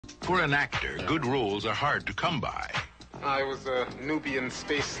For an actor, good roles are hard to come by. I was a Nubian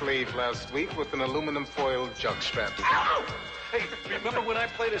space slave last week with an aluminum foil jockstrap. Ow! Hey, remember when I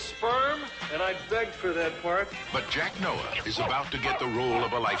played a sperm and I begged for that part? But Jack Noah is about to get the role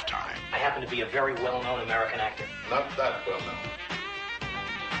of a lifetime. I happen to be a very well-known American actor. Not that well known.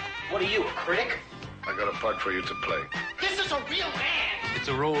 What are you, a critic? I got a part for you to play. This is a real man! It's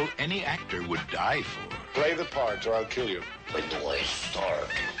a role any actor would die for. Play the part or I'll kill you. When do I start?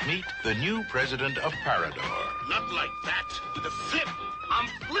 Meet the new president of Parador. Not like that. With a flip. I'm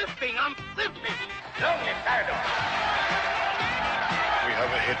flipping. Long live Parador! We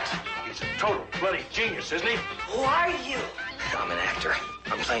have a hit. He's a total bloody genius, isn't he? Who are you? I'm an actor.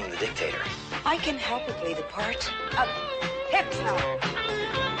 I'm playing the dictator. I can help her play the part of Hitler.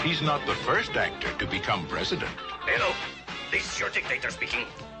 He's not the first actor to become president, Hello. This is your dictator speaking.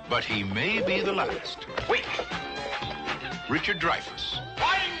 but he may be the last. Wait. Richard Dreyfuss,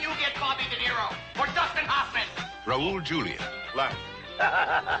 Why didn't you get Bobby De Niro or Dustin Hoffman? Raul Julia, Left.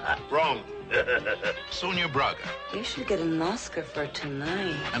 Wrong. Sonia Braga, You should get an Oscar for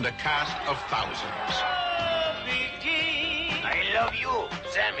tonight. and a cast of thousands. I love you,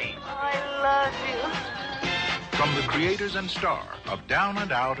 Sammy. I love you. From the creators and star of Down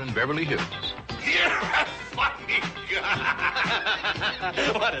and Out in Beverly Hills, You're a funny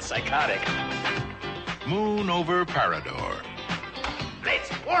guy. What a psychotic. Moon Over Parador. Let's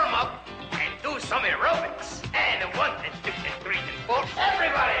warm up and do some aerobics. And 1 and 2 and 3 and 4.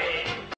 Everybody!